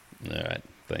 All right,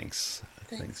 thanks.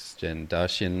 Thanks, Jen.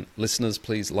 Darshan. Listeners,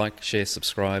 please like, share,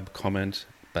 subscribe, comment,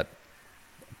 but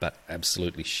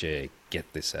absolutely share.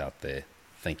 Get this out there.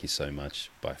 Thank you so much.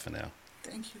 Bye for now.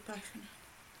 Thank you. Bye for now.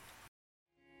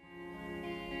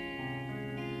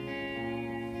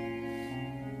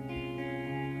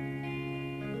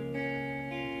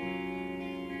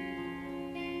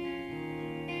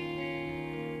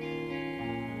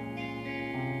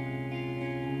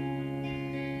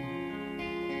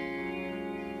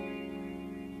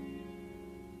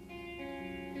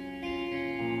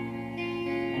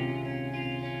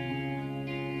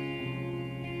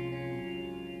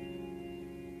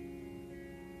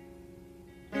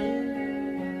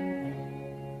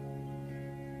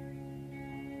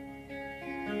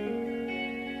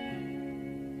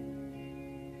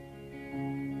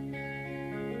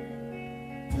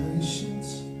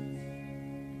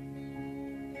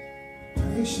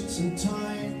 Patience and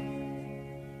time,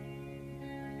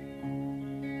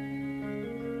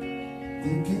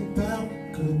 thinking about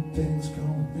good things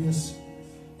gonna miss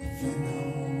if you know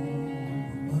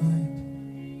my mind.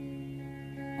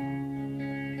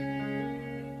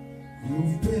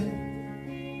 You've been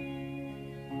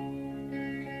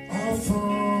off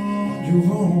on your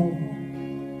own,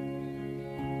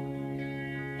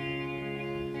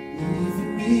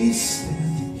 leaving me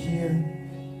standing here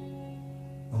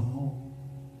all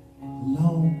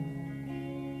alone.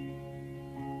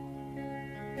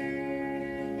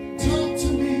 Talk to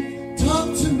me, talk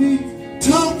to me,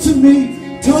 talk to me,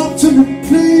 talk to me,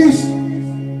 please.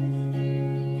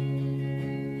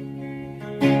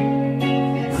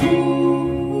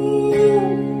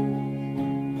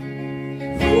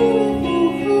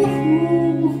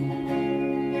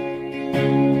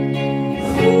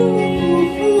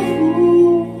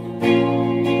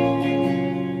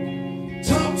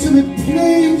 Talk to me,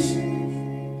 please.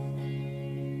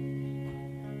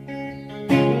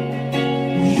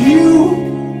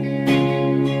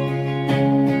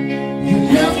 You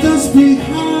left us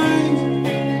behind.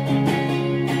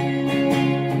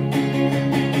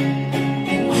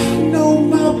 I know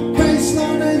my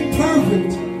baseline ain't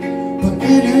perfect, but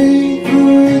it ain't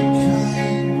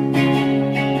unkind.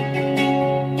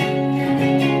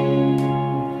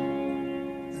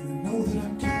 And I know that I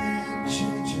can't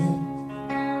change it.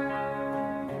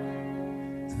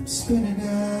 I'm spinning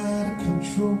out of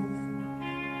control.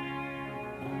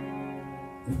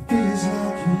 It feels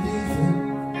like you're leaving.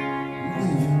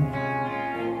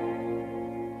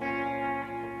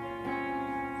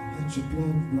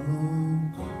 blood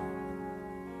run cold.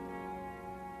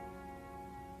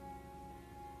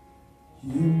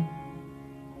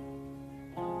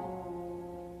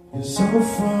 You're so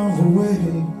far away.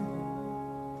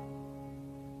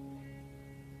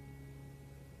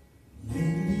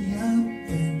 Lately I'm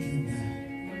thinking that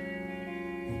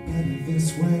we're better this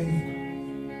way.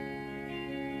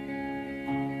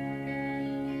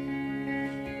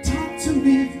 Talk to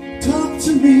me